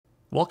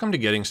Welcome to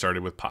Getting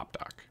Started with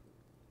Popdock.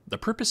 The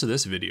purpose of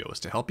this video is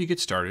to help you get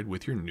started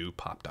with your new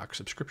Popdock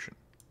subscription.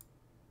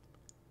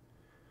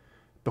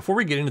 Before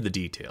we get into the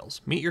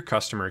details, meet your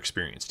customer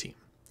experience team.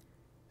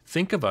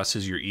 Think of us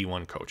as your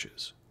eOne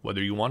coaches.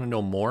 Whether you want to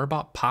know more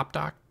about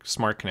Popdock,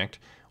 SmartConnect,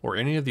 or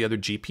any of the other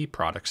GP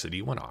products that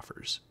eOne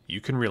offers, you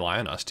can rely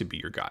on us to be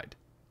your guide.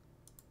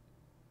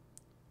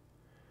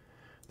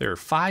 There are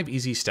 5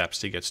 easy steps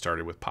to get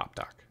started with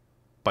Popdock.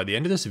 By the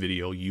end of this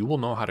video, you will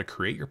know how to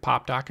create your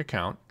Popdock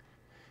account,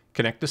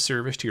 connect the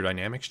service to your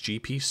Dynamics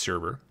GP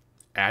server,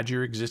 add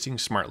your existing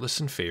SmartLists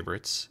and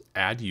favorites,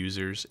 add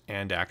users,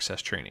 and access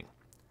training.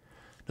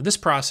 Now, this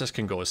process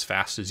can go as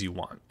fast as you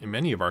want, and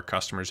many of our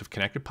customers have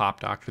connected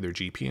Popdock to their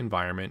GP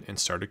environment and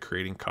started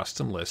creating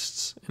custom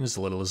lists in as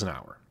little as an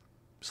hour.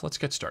 So let's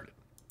get started.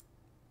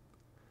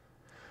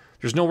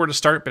 There's nowhere to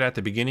start but at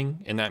the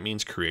beginning, and that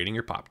means creating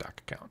your Popdock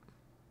account.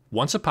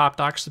 Once a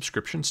Popdock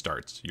subscription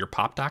starts, your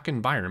Popdock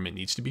environment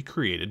needs to be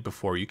created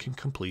before you can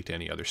complete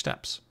any other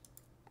steps.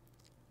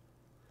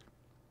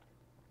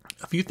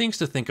 A few things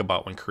to think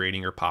about when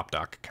creating your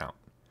Popdock account.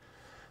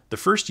 The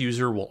first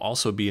user will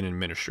also be an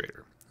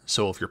administrator.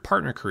 So if your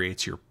partner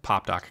creates your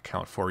Popdock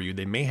account for you,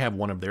 they may have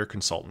one of their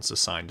consultants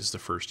assigned as the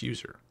first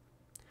user.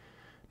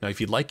 Now, if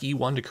you'd like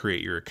eOne to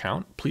create your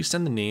account, please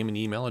send the name and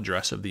email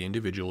address of the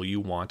individual you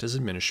want as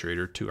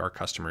administrator to our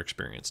customer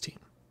experience team.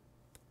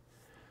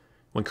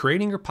 When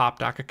creating your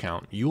Popdock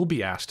account, you will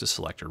be asked to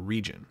select a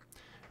region.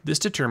 This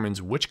determines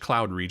which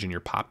cloud region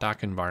your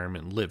Popdock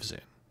environment lives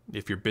in.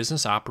 If your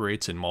business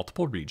operates in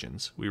multiple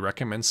regions, we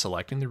recommend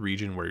selecting the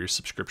region where your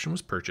subscription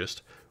was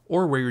purchased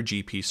or where your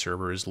GP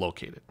server is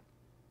located.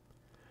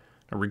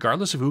 Now,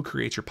 regardless of who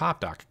creates your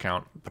Popdock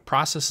account, the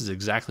process is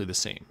exactly the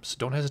same, so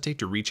don't hesitate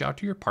to reach out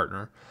to your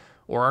partner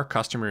or our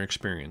customer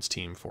experience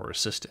team for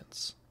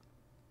assistance.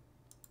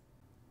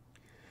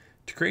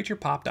 To create your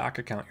Popdock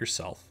account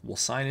yourself, we'll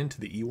sign into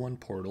the eOne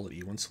portal at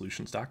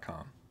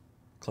eonesolutions.com,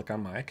 click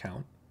on My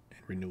Account and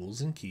Renewals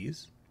and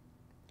Keys.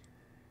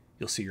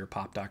 You'll see your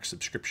Popdock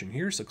subscription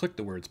here, so click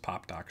the words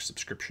Popdock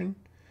subscription,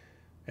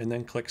 and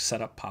then click Set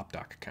up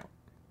Popdock account.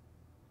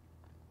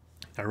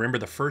 Now remember,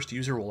 the first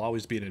user will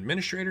always be an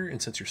administrator,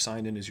 and since you're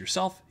signed in as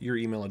yourself, your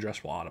email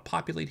address will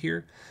auto-populate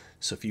here.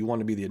 So if you want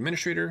to be the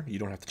administrator, you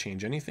don't have to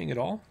change anything at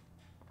all.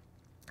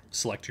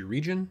 Select your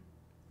region,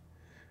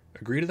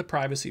 agree to the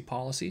privacy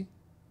policy,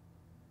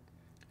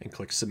 and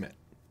click Submit.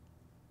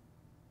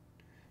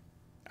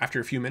 After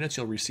a few minutes,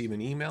 you'll receive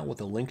an email with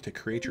a link to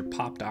create your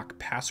Popdock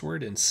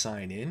password and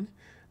sign in.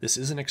 This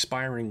is an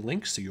expiring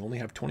link, so you only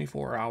have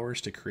 24 hours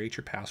to create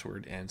your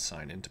password and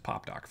sign into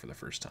Popdock for the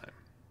first time.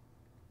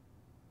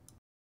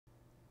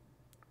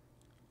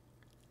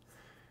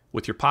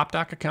 With your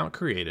Popdock account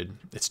created,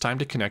 it's time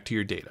to connect to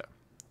your data.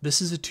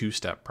 This is a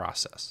 2-step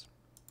process.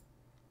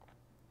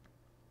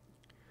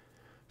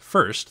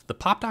 First, the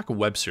Popdock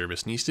web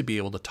service needs to be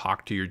able to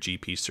talk to your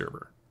GP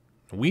server.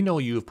 We know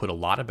you have put a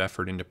lot of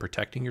effort into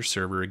protecting your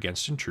server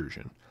against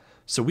intrusion,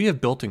 so we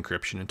have built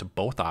encryption into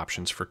both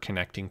options for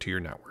connecting to your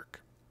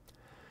network.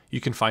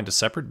 You can find a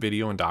separate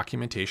video and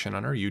documentation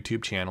on our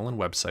YouTube channel and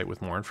website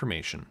with more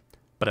information,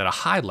 but at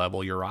a high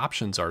level, your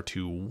options are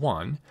to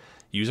 1.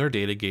 Use our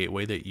data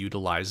gateway that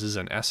utilizes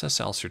an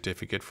SSL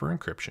certificate for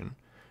encryption,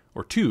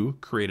 or 2.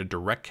 Create a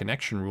direct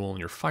connection rule in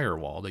your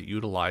firewall that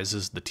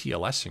utilizes the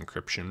TLS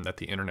encryption that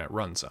the internet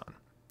runs on.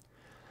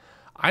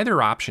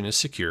 Either option is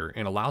secure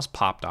and allows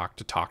Popdock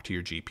to talk to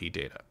your GP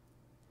data.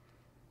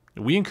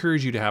 We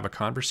encourage you to have a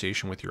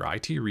conversation with your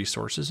IT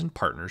resources and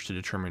partners to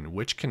determine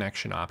which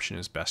connection option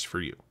is best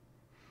for you.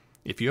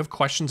 If you have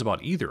questions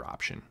about either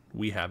option,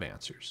 we have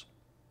answers.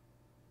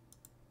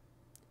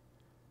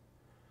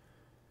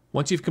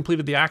 Once you've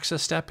completed the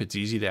access step, it's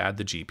easy to add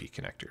the GP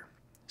connector.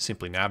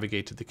 Simply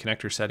navigate to the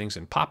connector settings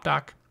in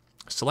Popdock,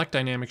 select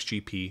Dynamics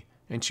GP,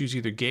 and choose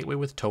either Gateway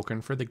with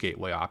Token for the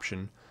gateway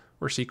option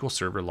or SQL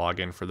Server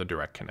Login for the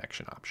direct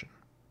connection option.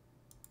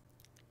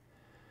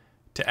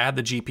 To add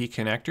the GP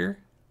connector,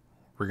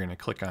 we're going to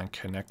click on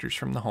Connectors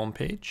from the home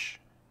page,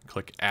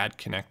 click Add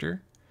Connector,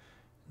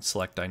 and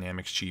select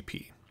Dynamics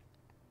GP.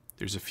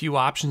 There's a few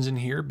options in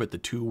here, but the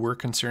 2 we're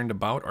concerned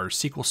about are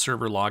SQL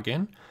Server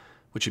Login,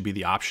 which would be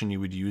the option you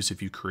would use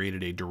if you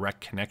created a direct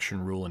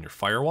connection rule in your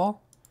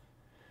firewall,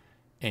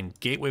 and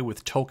Gateway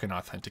with Token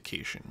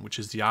Authentication, which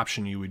is the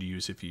option you would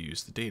use if you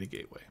use the data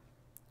gateway.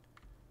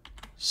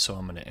 So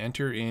I'm going to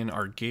enter in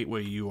our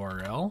gateway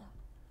URL,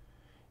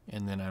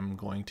 and then I'm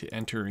going to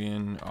enter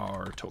in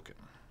our token.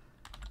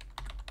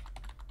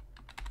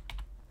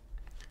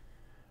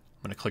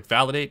 I'm going to click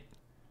Validate.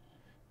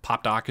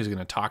 Popdock is going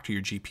to talk to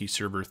your GP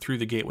server through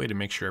the gateway to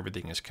make sure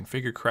everything is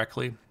configured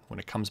correctly. When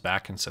it comes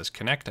back and says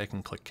Connect, I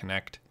can click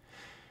Connect,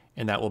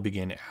 and that will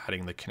begin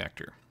adding the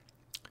connector.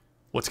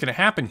 What's going to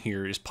happen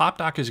here is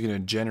Popdock is going to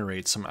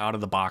generate some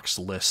out-of-the-box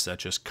lists that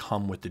just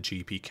come with the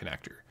GP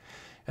connector,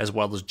 as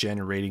well as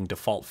generating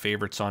default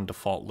favorites on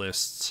default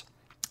lists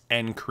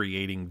and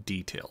creating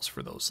details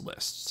for those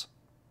lists.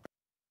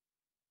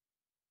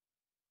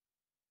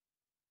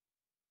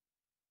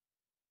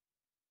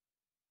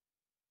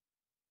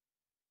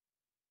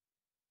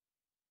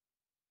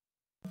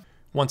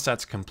 Once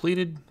that's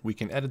completed, we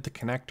can edit the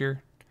connector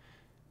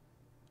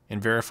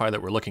and verify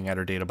that we're looking at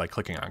our data by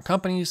clicking on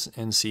companies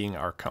and seeing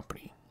our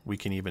company. We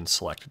can even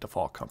select a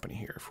default company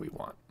here if we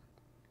want.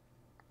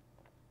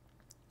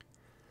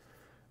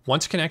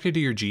 Once connected to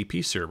your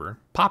GP server,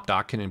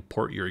 Popdock can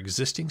import your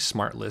existing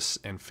smart lists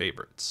and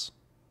favorites.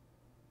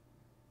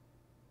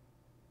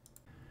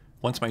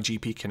 Once my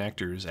GP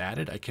connector is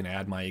added, I can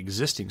add my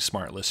existing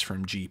smart list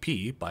from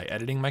GP by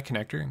editing my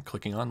connector and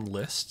clicking on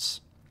Lists,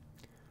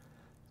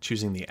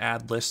 choosing the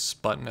Add Lists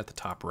button at the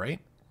top right.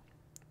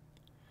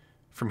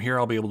 From here,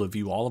 I'll be able to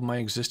view all of my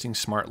existing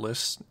smart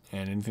lists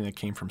and anything that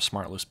came from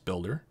SmartList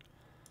Builder.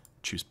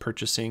 Choose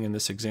Purchasing in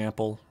this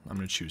example. I'm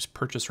going to choose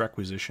Purchase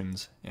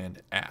Requisitions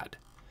and Add.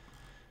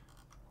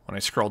 When I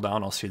scroll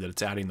down, I'll see that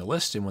it's adding the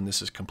list, and when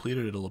this is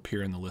completed, it'll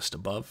appear in the list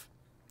above.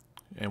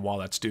 And while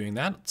that's doing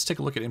that, let's take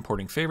a look at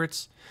importing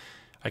favorites.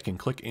 I can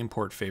click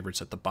Import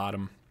Favorites at the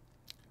bottom.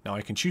 Now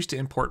I can choose to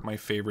import my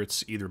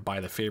favorites either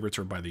by the favorites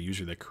or by the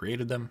user that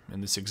created them.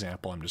 In this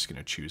example, I'm just going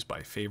to choose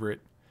by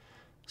favorite.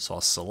 So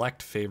I'll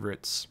select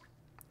favorites.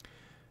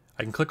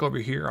 I can click over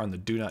here on the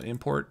Do Not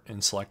Import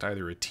and select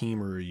either a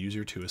team or a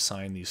user to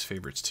assign these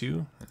favorites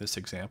to. In this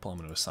example, I'm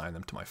going to assign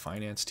them to my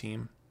finance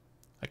team.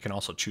 I can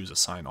also choose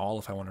Assign All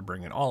if I want to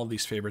bring in all of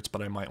these favorites,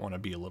 but I might want to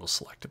be a little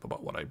selective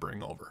about what I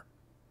bring over.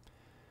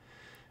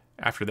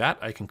 After that,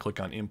 I can click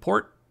on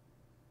Import,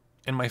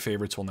 and my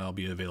favorites will now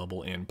be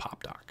available in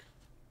Popdock.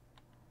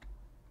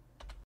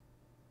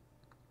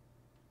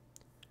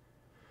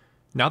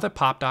 Now that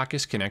Popdock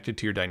is connected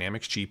to your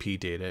Dynamics GP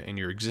data and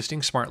your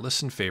existing smart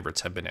lists and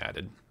favorites have been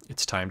added,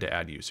 it's time to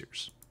add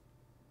users.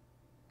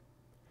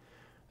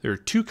 There are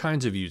two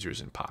kinds of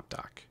users in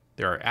Popdock.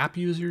 There are app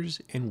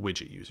users and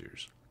widget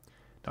users.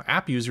 Now,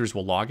 app users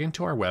will log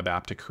into our web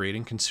app to create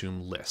and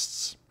consume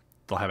lists.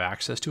 They'll have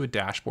access to a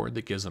dashboard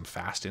that gives them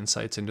fast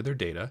insights into their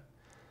data.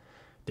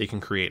 They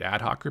can create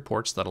ad hoc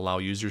reports that allow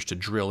users to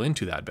drill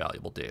into that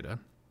valuable data.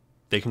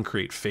 They can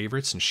create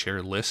favorites and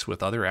share lists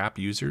with other app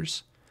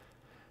users.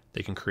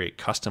 They can create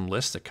custom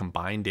lists that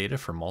combine data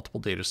from multiple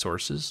data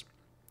sources.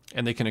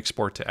 And they can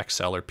export to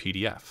Excel or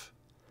PDF.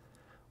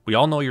 We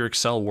all know your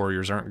Excel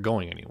warriors aren't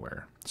going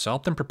anywhere, so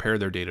help them prepare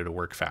their data to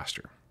work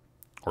faster.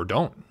 Or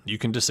don't. You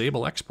can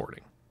disable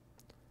exporting.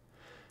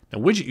 Now,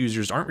 widget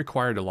users aren't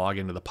required to log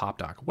into the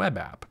Popdock web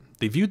app.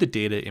 They view the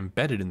data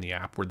embedded in the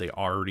app where they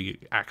already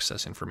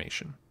access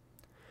information.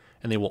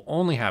 And they will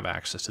only have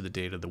access to the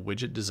data the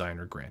widget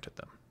designer granted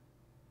them.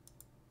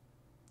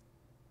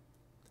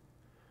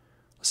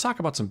 Let's talk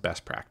about some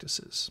best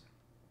practices.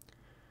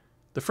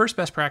 The first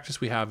best practice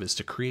we have is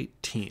to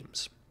create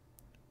teams.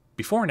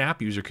 Before an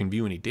app user can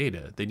view any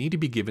data, they need to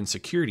be given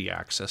security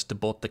access to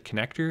both the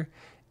connector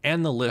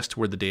and the list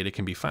where the data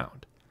can be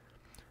found.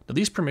 Now,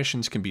 these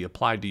permissions can be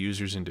applied to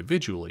users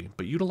individually,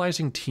 but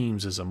utilizing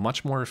teams is a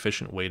much more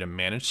efficient way to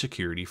manage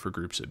security for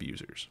groups of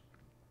users.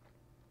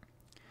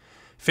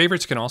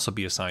 Favorites can also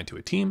be assigned to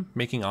a team,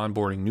 making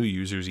onboarding new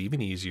users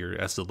even easier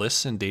as the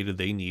lists and data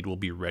they need will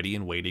be ready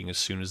and waiting as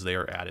soon as they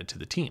are added to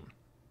the team.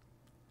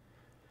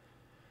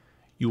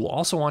 You will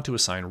also want to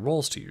assign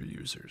roles to your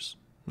users.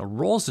 Now,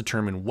 roles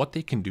determine what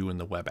they can do in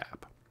the web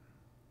app.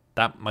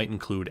 That might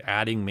include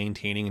adding,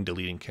 maintaining, and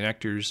deleting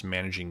connectors,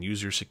 managing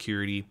user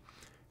security,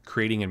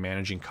 creating and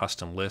managing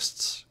custom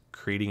lists,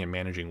 creating and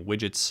managing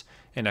widgets,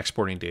 and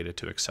exporting data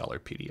to Excel or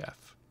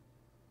PDF.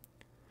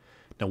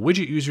 Now,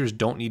 widget users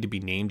don't need to be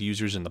named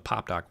users in the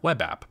Popdock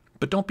web app,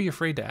 but don't be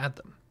afraid to add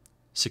them.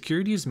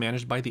 Security is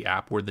managed by the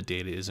app where the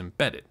data is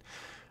embedded.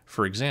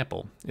 For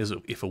example,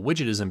 if a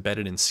widget is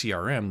embedded in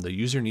CRM, the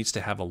user needs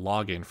to have a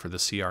login for the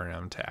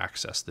CRM to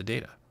access the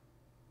data.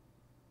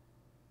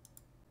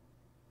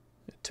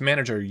 To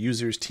manage our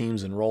users,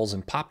 teams, and roles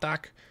in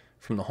Popdock,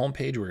 from the home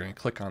page, we're going to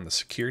click on the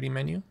Security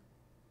menu.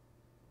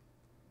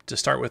 To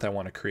start with, I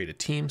want to create a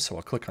team, so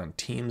I'll click on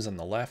Teams on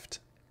the left.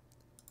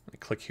 I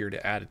click here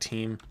to add a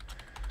team.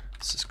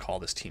 Let's just call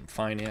this team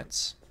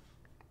Finance.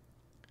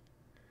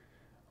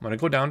 I'm going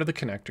to go down to the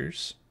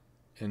connectors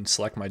and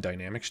select my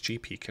Dynamics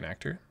GP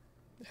connector,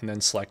 and then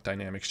select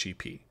Dynamics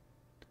GP.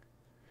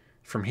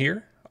 From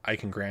here, I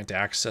can grant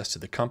access to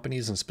the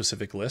companies and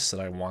specific lists that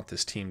I want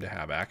this team to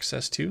have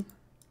access to.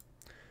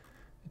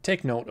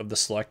 Take note of the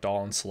Select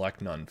All and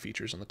Select None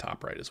features on the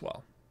top right as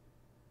well.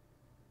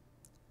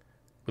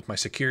 With my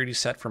security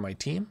set for my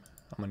team,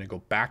 I'm going to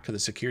go back to the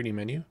Security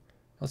menu.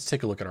 Let's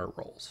take a look at our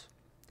roles.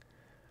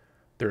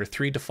 There are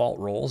 3 default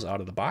roles out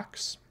of the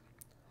box.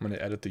 I'm going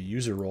to edit the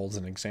user role as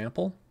an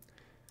example.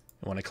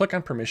 And when I click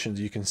on permissions,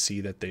 you can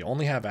see that they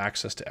only have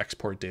access to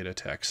export data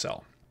to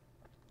Excel.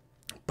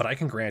 But I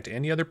can grant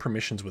any other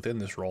permissions within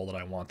this role that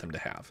I want them to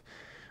have,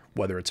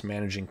 whether it's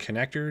managing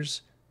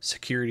connectors,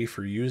 security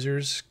for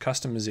users,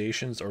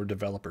 customizations, or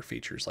developer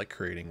features like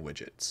creating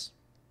widgets.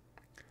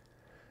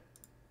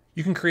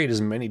 You can create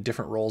as many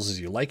different roles as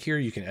you like here.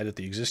 You can edit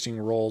the existing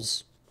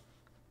roles,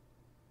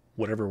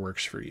 whatever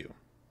works for you.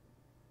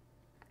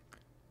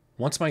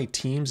 Once my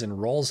teams and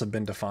roles have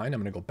been defined,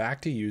 I'm going to go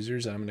back to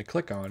users and I'm going to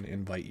click on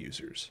Invite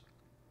Users.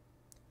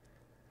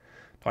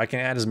 I can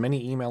add as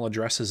many email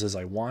addresses as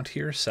I want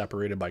here,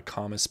 separated by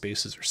commas,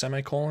 spaces, or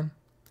semicolon.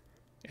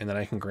 And then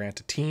I can grant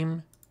a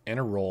team and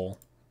a role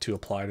to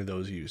apply to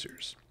those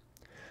users.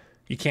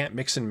 You can't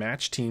mix and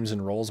match teams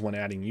and roles when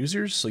adding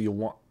users, so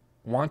you'll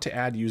want to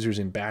add users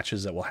in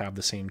batches that will have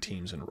the same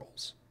teams and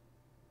roles.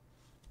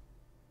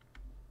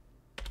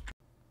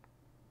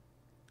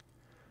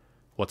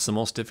 What's the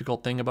most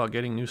difficult thing about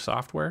getting new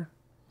software?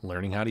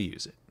 Learning how to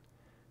use it.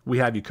 We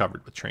have you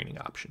covered with training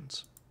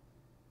options.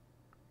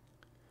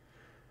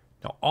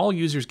 Now, all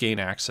users gain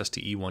access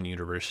to eOne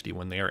University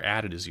when they are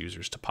added as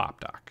users to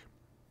Popdock.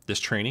 This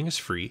training is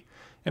free,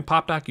 and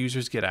Popdock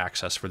users get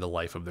access for the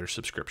life of their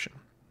subscription.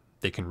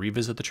 They can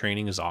revisit the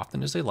training as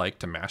often as they like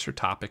to master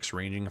topics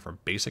ranging from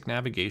basic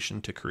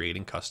navigation to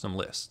creating custom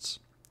lists.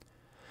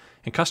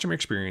 And customer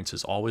experience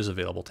is always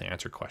available to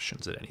answer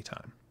questions at any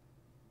time.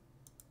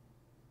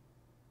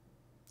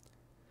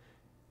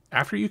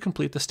 After you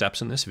complete the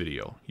steps in this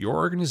video, your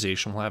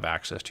organization will have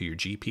access to your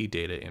GP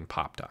data in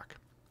Popdock.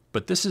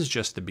 But this is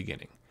just the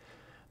beginning.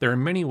 There are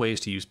many ways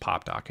to use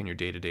Popdock in your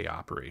day-to-day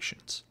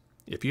operations.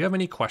 If you have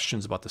any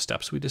questions about the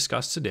steps we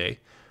discussed today,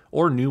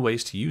 or new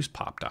ways to use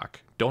Popdock,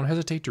 don't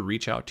hesitate to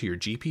reach out to your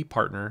GP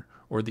partner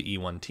or the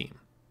eOne team.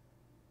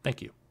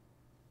 Thank you.